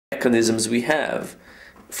mechanisms we have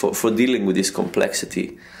for dealing with this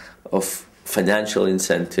complexity of financial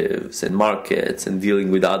incentives and markets and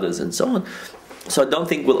dealing with others and so on. So I don't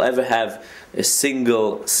think we'll ever have a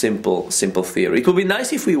single, simple theory. It would be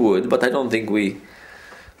nice if we would, but I don't think we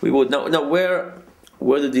would. Now, where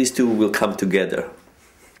do these two will come together?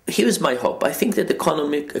 Here's my hope. I think that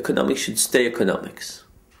economics should stay economics.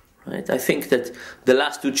 Right? I think that the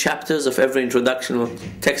last 2 chapters of every introductional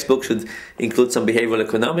textbook should include some behavioral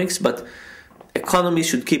economics, but economies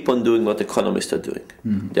should keep on doing what economists are doing.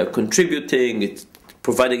 Mm-hmm. They're contributing, it's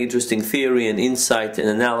providing interesting theory and insight and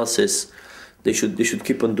analysis. They should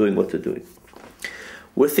keep on doing what they're doing.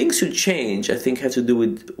 Where things should change, I think, have to do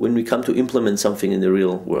with when we come to implement something in the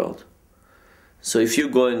real world. So if you're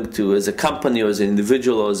going to, as a company or as an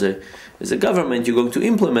individual or as a government, you're going to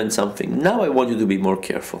implement something, now I want you to be more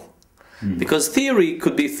careful. Mm. Because theory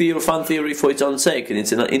could be fun theory for its own sake, and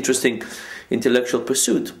it's an interesting intellectual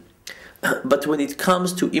pursuit. But when it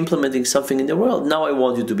comes to implementing something in the world, now I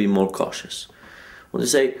want you to be more cautious. I want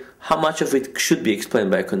to say how much of it should be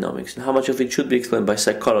explained by economics and how much of it should be explained by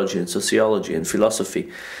psychology and sociology and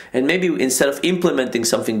philosophy. And maybe instead of implementing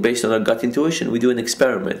something based on our gut intuition, we do an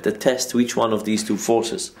experiment that tests which one of these 2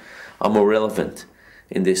 forces are more relevant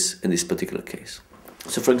in this particular case.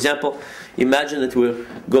 So for example, imagine that we're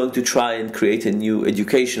going to try and create a new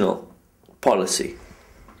educational policy,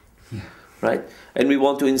 right? And we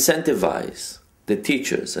want to incentivize the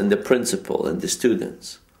teachers and the principal and the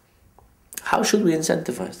students. How should we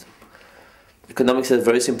incentivize them? Economics has a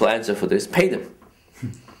very simple answer for this: pay them.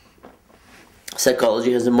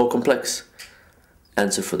 Psychology has a more complex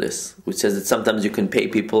answer for this, which says that sometimes you can pay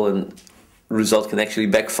people and the result can actually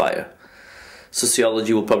backfire.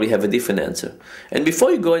 Sociology will probably have a different answer. And before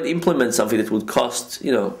you go and implement something that would cost,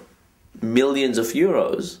 millions of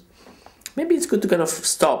euros, maybe it's good to kind of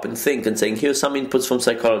stop and think and saying, here's some inputs from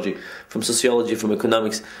psychology, from sociology, from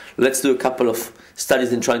economics. Let's do a couple of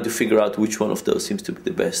studies and trying to figure out which one of those seems to be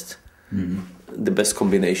the best, the best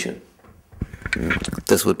combination.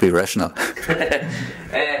 This would be rational.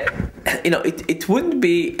 It wouldn't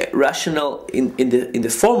be rational in the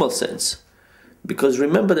formal sense, because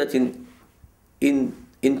remember that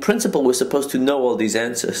in principle we're supposed to know all these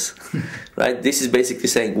answers, right? This is basically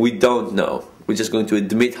saying we don't know. We're just going to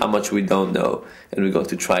admit how much we don't know, and we're going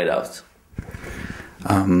to try it out.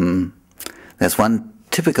 There's one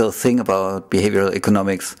typical thing about behavioral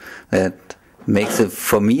economics that makes it,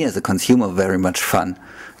 for me as a consumer, very much fun.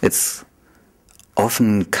 It's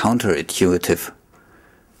often counterintuitive.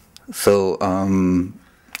 So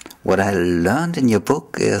what I learned in your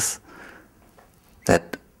book is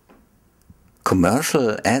that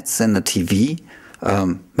commercial ads in the TV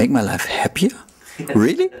make my life happier.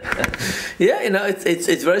 Really? Yeah,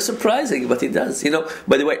 it's very surprising, but it does.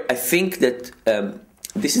 By the way, I think that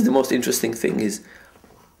this is the most interesting thing: is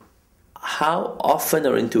how often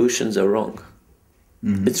our intuitions are wrong.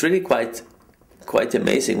 Mm-hmm. It's really quite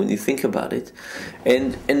amazing when you think about it,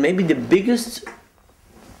 and maybe the biggest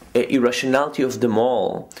irrationality of them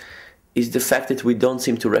all is the fact that we don't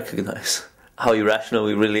seem to recognize how irrational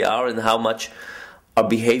we really are and how much our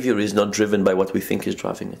behavior is not driven by what we think is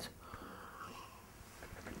driving it.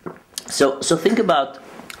 So think about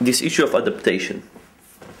this issue of adaptation.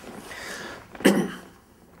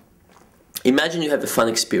 Imagine you have a fun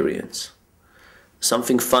experience,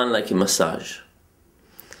 something fun like a massage.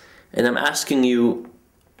 And I'm asking you,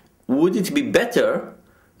 would it be better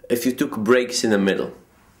if you took breaks in the middle?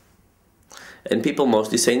 And people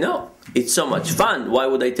mostly say no. It's so much fun, why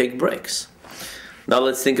would I take breaks? Now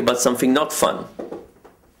let's think about something not fun.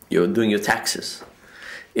 You're doing your taxes.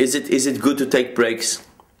 Is it good to take breaks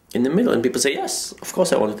in the middle? And people say, yes, of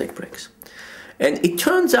course I want to take breaks. And it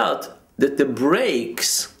turns out that the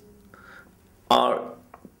breaks are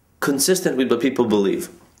consistent with what people believe.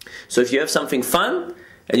 So if you have something fun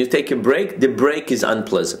and you take a break, the break is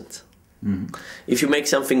unpleasant. Mm-hmm. If you make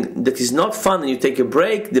something that is not fun and you take a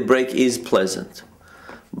break, the break is pleasant.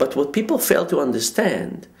 But what people fail to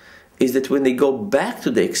understand is that when they go back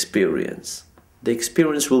to the experience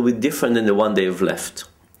will be different than the one they have left.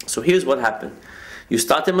 So here's what happened. You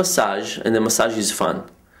start a massage, and the massage is fun.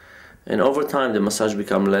 And over time, the massage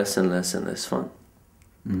becomes less and less and less fun.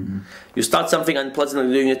 Mm-hmm. You start something unpleasant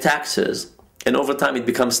like doing your taxes, and over time, it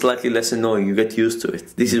becomes slightly less annoying. You get used to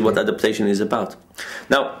it. This is what adaptation is about.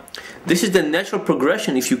 Now, this is the natural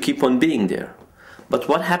progression if you keep on being there. But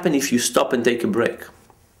what happens if you stop and take a break?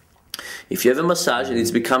 If you have a massage and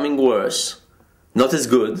it's becoming worse, not as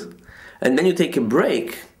good, and then you take a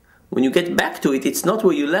break, when you get back to it, it's not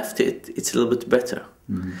where you left it, it's a little bit better.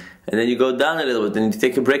 Mm-hmm. And then you go down a little bit, and you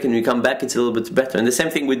take a break and you come back, it's a little bit better. And the same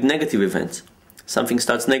thing with negative events. Something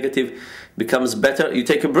starts negative, becomes better, you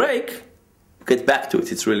take a break, get back to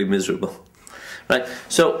it, it's really miserable. Right?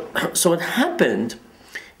 So what happened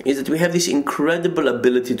is that we have this incredible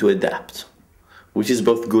ability to adapt, which is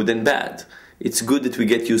both good and bad. It's good that we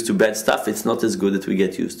get used to bad stuff, it's not as good that we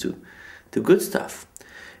get used to good stuff.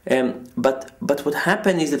 But what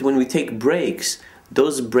happened is that when we take breaks,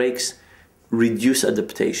 those breaks reduce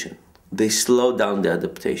adaptation. They slow down the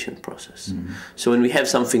adaptation process. Mm-hmm. So when we have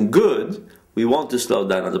something good, we want to slow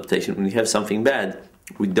down adaptation. When we have something bad,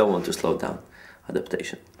 we don't want to slow down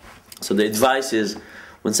adaptation. So the advice is,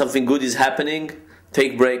 when something good is happening,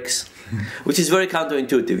 take breaks, which is very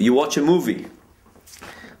counterintuitive. You watch a movie,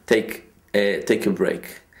 take a break.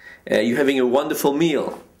 You're having a wonderful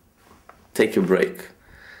meal, take a break.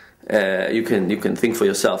 You can think for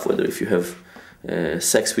yourself whether if you have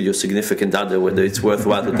sex with your significant other, whether it's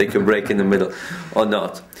worthwhile to take a break in the middle or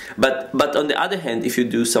not. But on the other hand, if you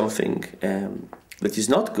do something that is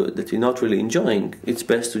not good, that you're not really enjoying, it's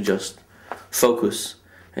best to just focus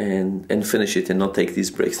and finish it and not take these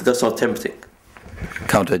breaks. That's not tempting.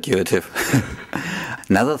 Counterintuitive.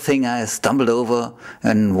 Another thing I stumbled over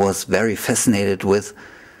and was very fascinated with,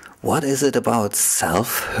 what is it about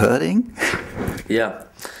self-hurting? Yeah.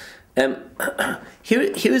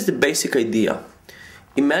 Here is the basic idea.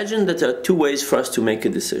 Imagine that there are two ways for us to make a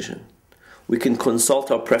decision. We can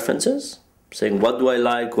consult our preferences, saying what do I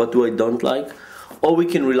like, what do I don't like, or we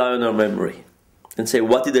can rely on our memory and say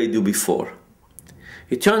what did I do before.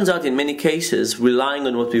 It turns out in many cases relying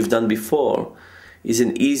on what we've done before is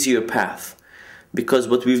an easier path, because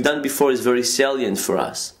what we've done before is very salient for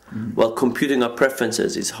us, while computing our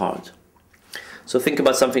preferences is hard. So think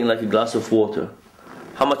about something like a glass of water.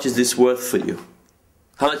 How much is this worth for you?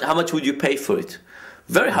 How much would you pay for it?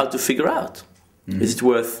 Very hard to figure out. Is it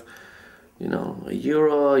worth, €1,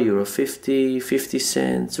 €1.50, 50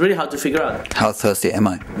 cents? Really hard to figure out. How thirsty am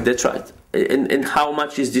I? That's right. And how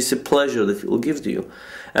much is this a pleasure that it will give to you?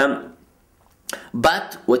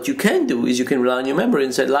 But what you can do is you can rely on your memory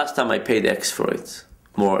and say, last time I paid X for it,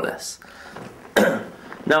 more or less.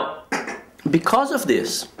 Now, because of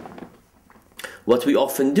this, what we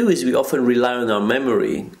often do is we often rely on our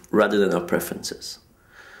memory rather than our preferences.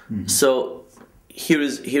 Mm-hmm. So here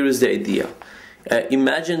is the idea.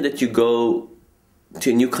 Imagine that you go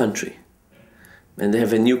to a new country and they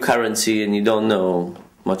have a new currency and you don't know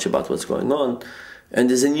much about what's going on, and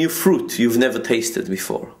there's a new fruit you've never tasted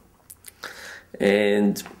before,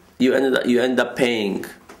 and you end up paying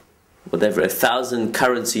whatever 1,000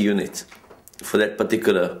 currency unit for that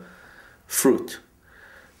particular fruit.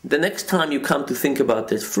 The next time you come to think about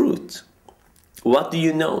that fruit, what do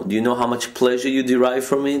you know? Do you know how much pleasure you derive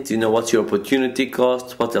from it? Do you know what's your opportunity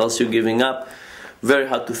cost? What else you're giving up? Very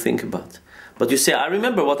hard to think about. But you say, I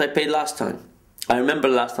remember what I paid last time. I remember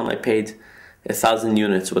last time I paid 1,000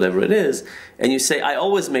 units, whatever it is. And you say, I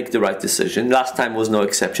always make the right decision. Last time was no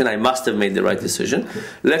exception. I must have made the right decision.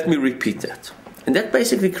 Let me repeat that. And that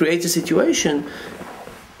basically creates a situation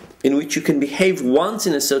in which you can behave once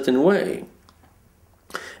in a certain way.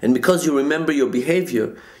 And because you remember your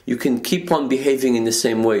behavior, you can keep on behaving in the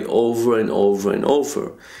same way over and over and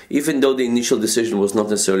over, even though the initial decision was not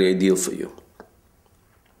necessarily ideal for you.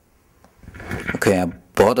 Okay, I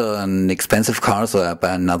bought an expensive car, so I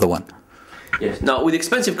buy another one. Yes. Now, with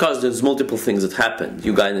expensive cars, there's multiple things that happen.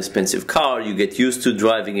 You buy an expensive car, you get used to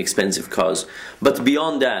driving expensive cars. But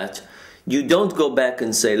beyond that, you don't go back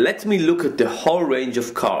and say, let me look at the whole range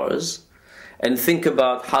of cars and think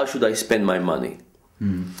about how should I spend my money.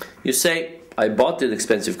 You say, I bought an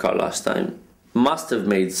expensive car last time, must have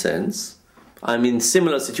made sense. I'm in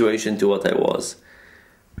similar situation to what I was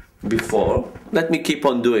before. Let me keep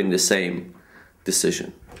on doing the same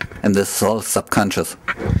decision. And this is all subconscious,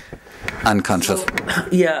 unconscious.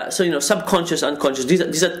 So subconscious, unconscious.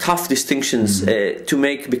 These are tough distinctions to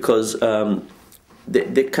make, because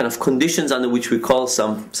the kind of conditions under which we call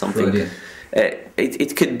something.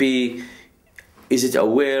 It could be. Is it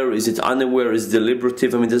aware? Is it unaware? Is it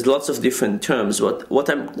deliberative? I mean, there's lots of different terms. What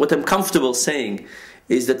I'm comfortable saying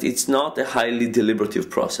is that it's not a highly deliberative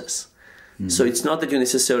process. So it's not that you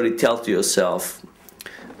necessarily tell to yourself,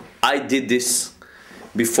 I did this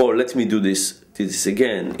before, let me do this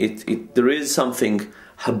again. There is something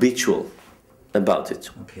habitual about it.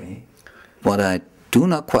 Okay. What I do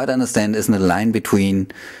not quite understand is the line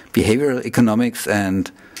between behavioral economics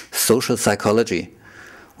and social psychology.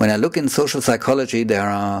 When I look in social psychology, there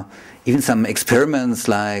are even some experiments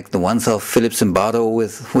like the ones of Philip Zimbardo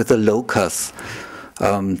with the locusts,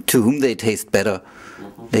 to whom they taste better.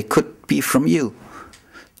 They could be from you.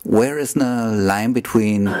 Where is the line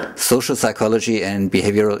between social psychology and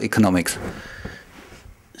behavioral economics?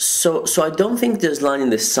 So I don't think there's a line in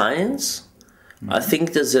the science. I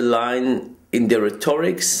think there's a line in the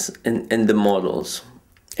rhetorics and the models.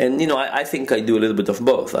 And I think I do a little bit of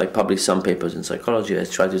both. I publish some papers in psychology. I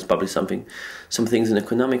try to publish some things in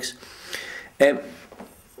economics.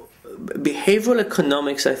 Behavioral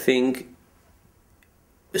economics, I think.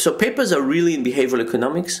 So papers are really in behavioral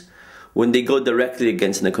economics when they go directly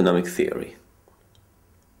against an economic theory.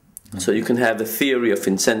 So you can have a theory of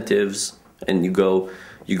incentives, and you go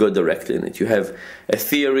directly in it. You have a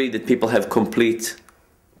theory that people have complete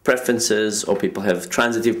preferences, or people have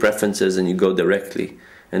transitive preferences, and you go directly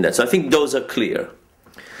in that. So I think those are clear.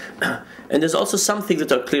 And there's also some things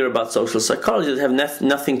that are clear about social psychology that have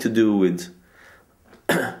nothing to do with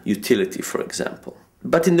utility, for example.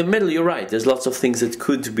 But in the middle, you're right. There's lots of things that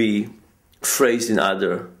could be phrased in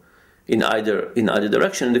either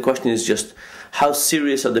direction. And the question is just how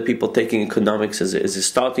serious are the people taking economics as a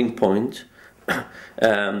starting point,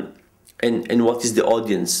 and what is the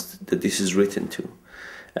audience that this is written to?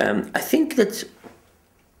 I think that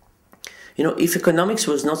if economics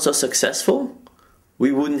was not so successful,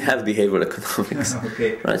 we wouldn't have behavioral economics.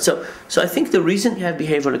 Okay. Right? So I think the reason we have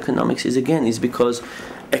behavioral economics is because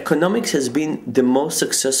economics has been the most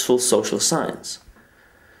successful social science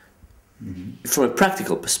from a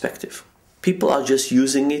practical perspective. People are just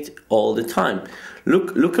using it all the time.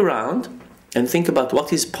 Look around and think about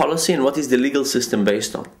what is policy and what is the legal system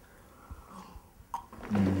based on.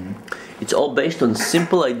 It's all based on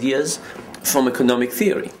simple ideas from economic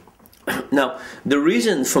theory. Now, the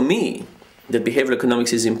reason for me that behavioral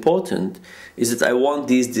economics is important is that I want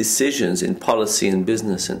these decisions in policy and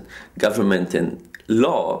business and government and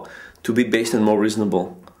law to be based on more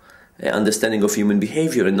reasonable understanding of human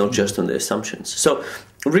behavior and not just on the assumptions. So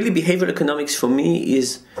really behavioral economics for me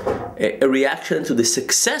is a reaction to the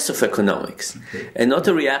success of economics, and not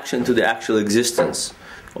a reaction to the actual existence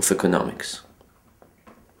of economics.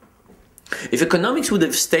 If economics would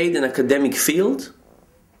have stayed an academic field,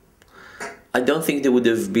 I don't think there would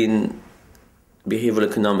have been behavioral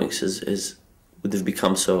economics as would have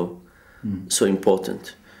become so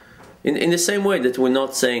important. In the same way that we're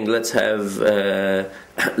not saying let's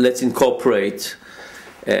incorporate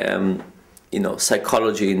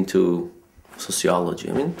psychology into sociology.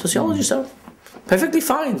 I mean, sociologists are perfectly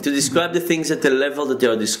fine to describe the things at the level that they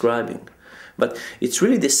are describing, but it's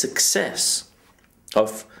really the success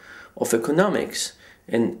of economics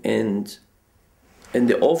and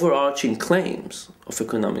the overarching claims of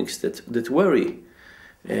economics that worry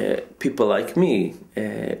people like me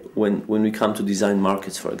when we come to design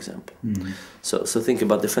markets, for example. So think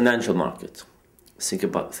about the financial market. Think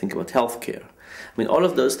about healthcare. I mean, all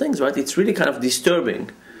of those things, right? It's really kind of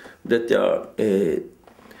disturbing that they are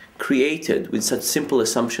created with such simple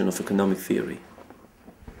assumption of economic theory.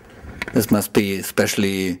 This must be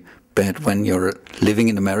especially bad when you're living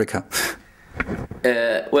in America.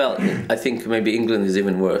 Well, I think maybe England is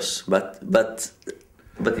even worse, but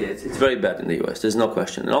yeah, it's very bad in the US. There's no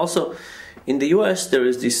question. And also, in the US, there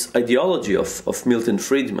is this ideology of Milton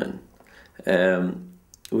Friedman,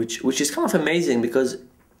 which is kind of amazing because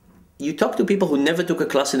you talk to people who never took a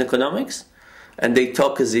class in economics, and they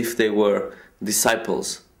talk as if they were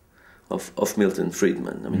disciples of Milton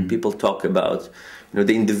Friedman. I mean, people talk about,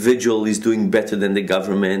 the individual is doing better than the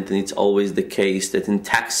government, and it's always the case that in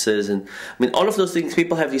taxes, and I mean, all of those things,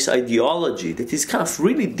 people have this ideology that is kind of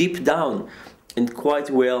really deep down and quite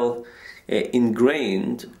well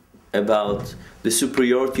ingrained about the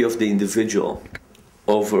superiority of the individual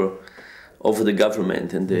over the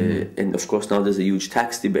government, and of course now there's a huge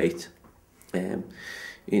tax debate in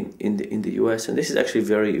the US, and this is actually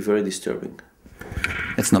very, very disturbing.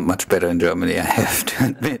 It's not much better in Germany, I have to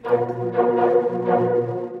admit.